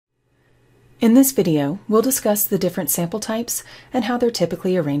In this video, we'll discuss the different sample types and how they're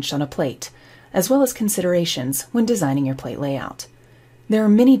typically arranged on a plate, as well as considerations when designing your plate layout. There are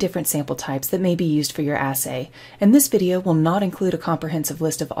many different sample types that may be used for your assay, and this video will not include a comprehensive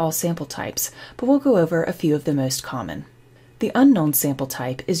list of all sample types, but we'll go over a few of the most common. The unknown sample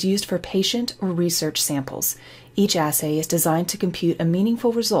type is used for patient or research samples. Each assay is designed to compute a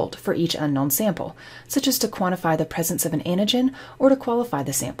meaningful result for each unknown sample, such as to quantify the presence of an antigen or to qualify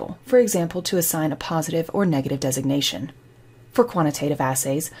the sample, for example, to assign a positive or negative designation. For quantitative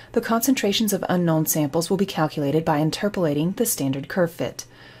assays, the concentrations of unknown samples will be calculated by interpolating the standard curve fit.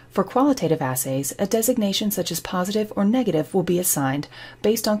 For qualitative assays, a designation such as positive or negative will be assigned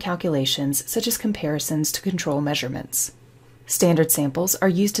based on calculations such as comparisons to control measurements. Standard samples are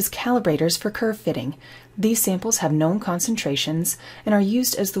used as calibrators for curve fitting. These samples have known concentrations and are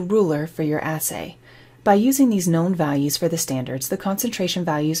used as the ruler for your assay. By using these known values for the standards, the concentration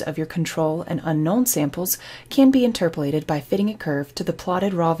values of your control and unknown samples can be interpolated by fitting a curve to the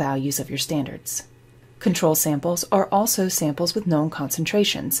plotted raw values of your standards. Control samples are also samples with known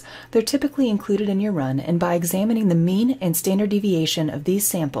concentrations. They're typically included in your run, and by examining the mean and standard deviation of these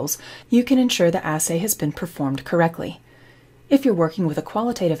samples, you can ensure the assay has been performed correctly. If you're working with a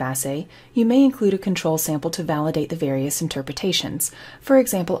qualitative assay, you may include a control sample to validate the various interpretations, for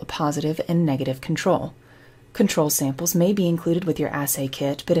example, a positive and negative control. Control samples may be included with your assay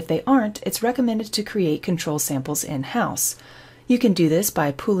kit, but if they aren't, it's recommended to create control samples in-house. You can do this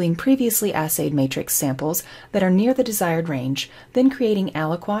by pooling previously assayed matrix samples that are near the desired range, then creating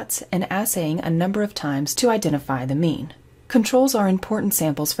aliquots and assaying a number of times to identify the mean. Controls are important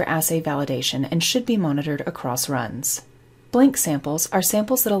samples for assay validation and should be monitored across runs. Blank samples are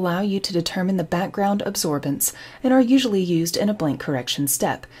samples that allow you to determine the background absorbance and are usually used in a blank correction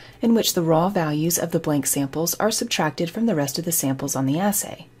step, in which the raw values of the blank samples are subtracted from the rest of the samples on the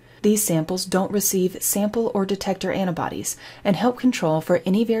assay. These samples don't receive sample or detector antibodies and help control for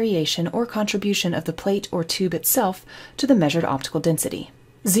any variation or contribution of the plate or tube itself to the measured optical density.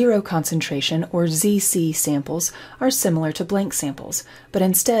 Zero concentration or ZC samples are similar to blank samples, but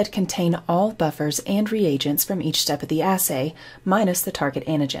instead contain all buffers and reagents from each step of the assay, minus the target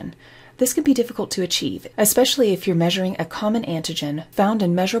antigen. This can be difficult to achieve, especially if you're measuring a common antigen found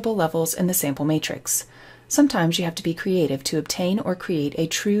in measurable levels in the sample matrix. Sometimes you have to be creative to obtain or create a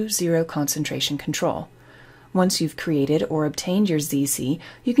true zero concentration control. Once you've created or obtained your ZC,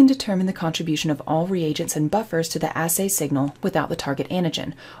 you can determine the contribution of all reagents and buffers to the assay signal without the target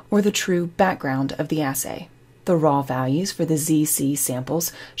antigen, or the true background of the assay. The raw values for the ZC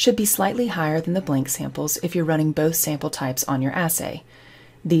samples should be slightly higher than the blank samples if you're running both sample types on your assay.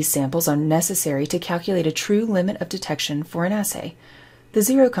 These samples are necessary to calculate a true limit of detection for an assay. The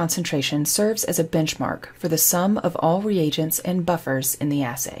zero concentration serves as a benchmark for the sum of all reagents and buffers in the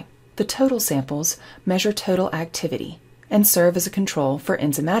assay. The total samples measure total activity and serve as a control for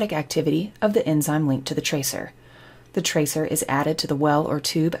enzymatic activity of the enzyme linked to the tracer. The tracer is added to the well or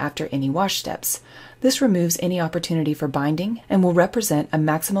tube after any wash steps. This removes any opportunity for binding and will represent a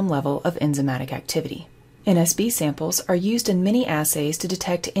maximum level of enzymatic activity. NSB samples are used in many assays to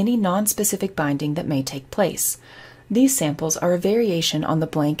detect any non-specific binding that may take place. These samples are a variation on the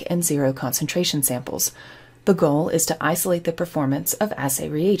blank and zero concentration samples. The goal is to isolate the performance of assay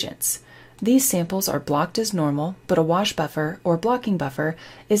reagents. These samples are blocked as normal, but a wash buffer or blocking buffer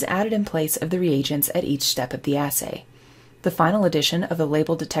is added in place of the reagents at each step of the assay. The final addition of the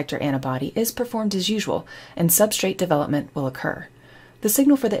labeled detector antibody is performed as usual, and substrate development will occur. The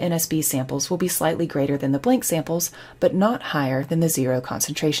signal for the NSB samples will be slightly greater than the blank samples, but not higher than the zero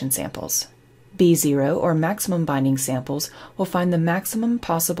concentration samples. B0 or maximum binding samples will find the maximum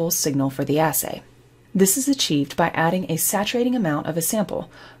possible signal for the assay. This is achieved by adding a saturating amount of a sample,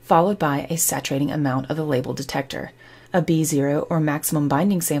 followed by a saturating amount of the labeled detector. A B0 or maximum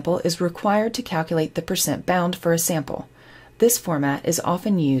binding sample is required to calculate the percent bound for a sample. This format is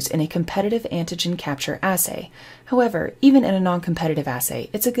often used in a competitive antigen capture assay. However, even in a non-competitive assay,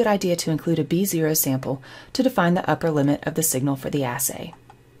 it's a good idea to include a B0 sample to define the upper limit of the signal for the assay.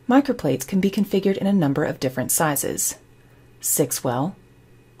 Microplates can be configured in a number of different sizes: 6 well,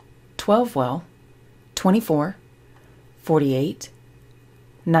 12 well, 24, 48,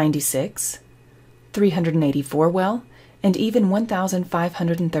 96, 384 well, and even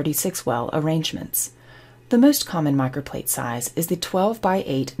 1,536 well arrangements. The most common microplate size is the 12 by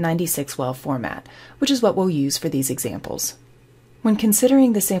 8 96 well format, which is what we'll use for these examples. When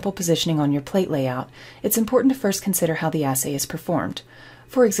considering the sample positioning on your plate layout, it's important to first consider how the assay is performed.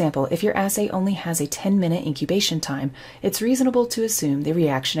 For example, if your assay only has a 10-minute incubation time, it's reasonable to assume the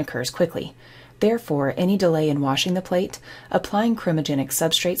reaction occurs quickly. Therefore, any delay in washing the plate, applying chromogenic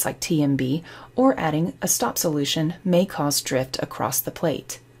substrates like TMB, or adding a stop solution may cause drift across the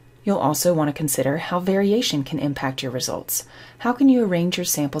plate. You'll also want to consider how variation can impact your results. How can you arrange your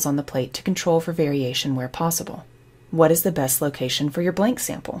samples on the plate to control for variation where possible? What is the best location for your blank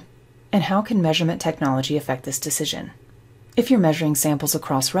sample? And how can measurement technology affect this decision? If you're measuring samples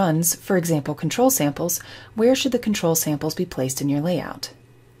across runs, for example control samples, where should the control samples be placed in your layout?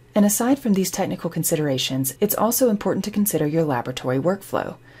 And aside from these technical considerations, it's also important to consider your laboratory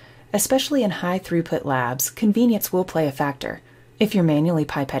workflow. Especially in high-throughput labs, convenience will play a factor. If you're manually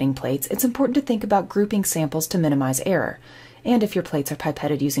pipetting plates, it's important to think about grouping samples to minimize error. And if your plates are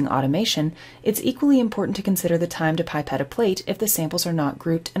pipetted using automation, it's equally important to consider the time to pipette a plate if the samples are not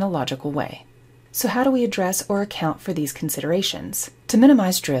grouped in a logical way. So how do we address or account for these considerations? To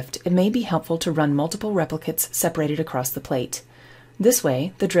minimize drift, it may be helpful to run multiple replicates separated across the plate. This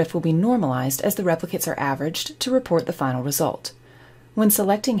way, the drift will be normalized as the replicates are averaged to report the final result. When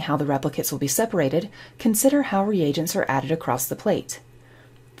selecting how the replicates will be separated, consider how reagents are added across the plate.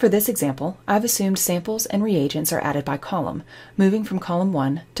 For this example, I've assumed samples and reagents are added by column, moving from column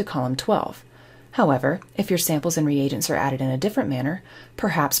 1 to column 12. However, if your samples and reagents are added in a different manner,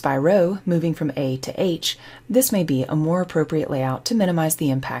 perhaps by row, moving from A to H, this may be a more appropriate layout to minimize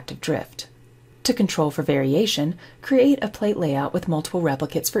the impact of drift. To control for variation, create a plate layout with multiple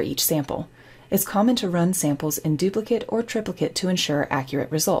replicates for each sample. It's common to run samples in duplicate or triplicate to ensure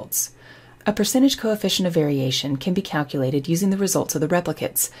accurate results. A percentage coefficient of variation can be calculated using the results of the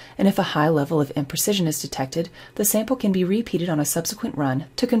replicates, and if a high level of imprecision is detected, the sample can be repeated on a subsequent run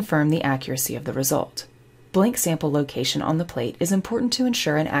to confirm the accuracy of the result. Blank sample location on the plate is important to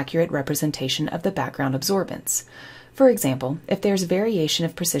ensure an accurate representation of the background absorbance. For example, if there's variation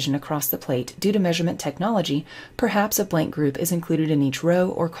of precision across the plate due to measurement technology, perhaps a blank group is included in each row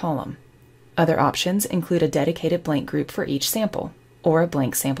or column. Other options include a dedicated blank group for each sample, or a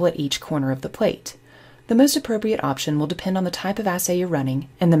blank sample at each corner of the plate. The most appropriate option will depend on the type of assay you're running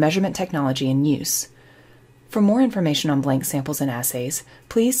and the measurement technology in use. For more information on blank samples and assays,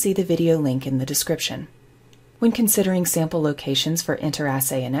 please see the video link in the description. When considering sample locations for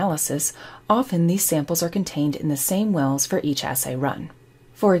inter-assay analysis, often these samples are contained in the same wells for each assay run.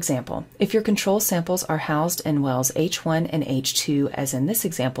 For example, if your control samples are housed in wells H1 and H2 as in this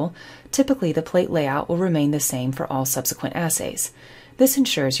example, typically the plate layout will remain the same for all subsequent assays. This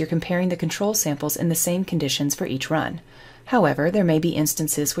ensures you're comparing the control samples in the same conditions for each run. However, there may be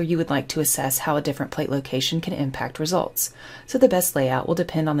instances where you would like to assess how a different plate location can impact results, so the best layout will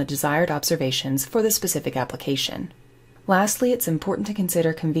depend on the desired observations for the specific application. Lastly, it's important to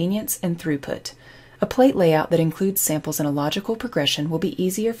consider convenience and throughput. A plate layout that includes samples in a logical progression will be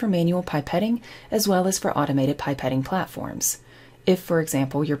easier for manual pipetting as well as for automated pipetting platforms. If, for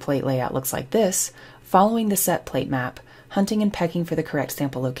example, your plate layout looks like this, following the set plate map, hunting and pecking for the correct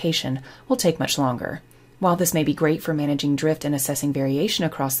sample location will take much longer. While this may be great for managing drift and assessing variation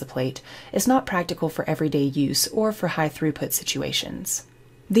across the plate, it's not practical for everyday use or for high throughput situations.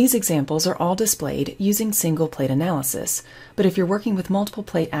 These examples are all displayed using single plate analysis, but if you're working with multiple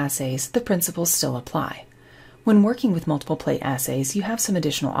plate assays, the principles still apply. When working with multiple plate assays, you have some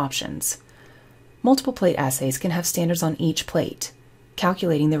additional options. Multiple plate assays can have standards on each plate,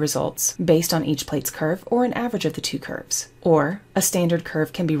 calculating the results based on each plate's curve or an average of the two curves. Or, a standard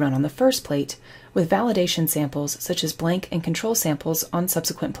curve can be run on the first plate, with validation samples such as blank and control samples on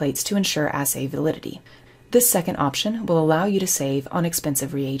subsequent plates to ensure assay validity. This second option will allow you to save on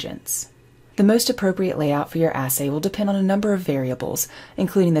expensive reagents. The most appropriate layout for your assay will depend on a number of variables,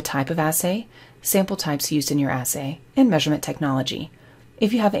 including the type of assay, sample types used in your assay, and measurement technology.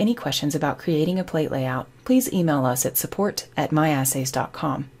 If you have any questions about creating a plate layout, please email us at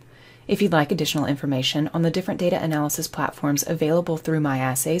support@myassays.com. If you'd like additional information on the different data analysis platforms available through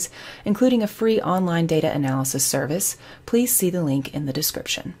MyAssays, including a free online data analysis service, please see the link in the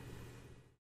description.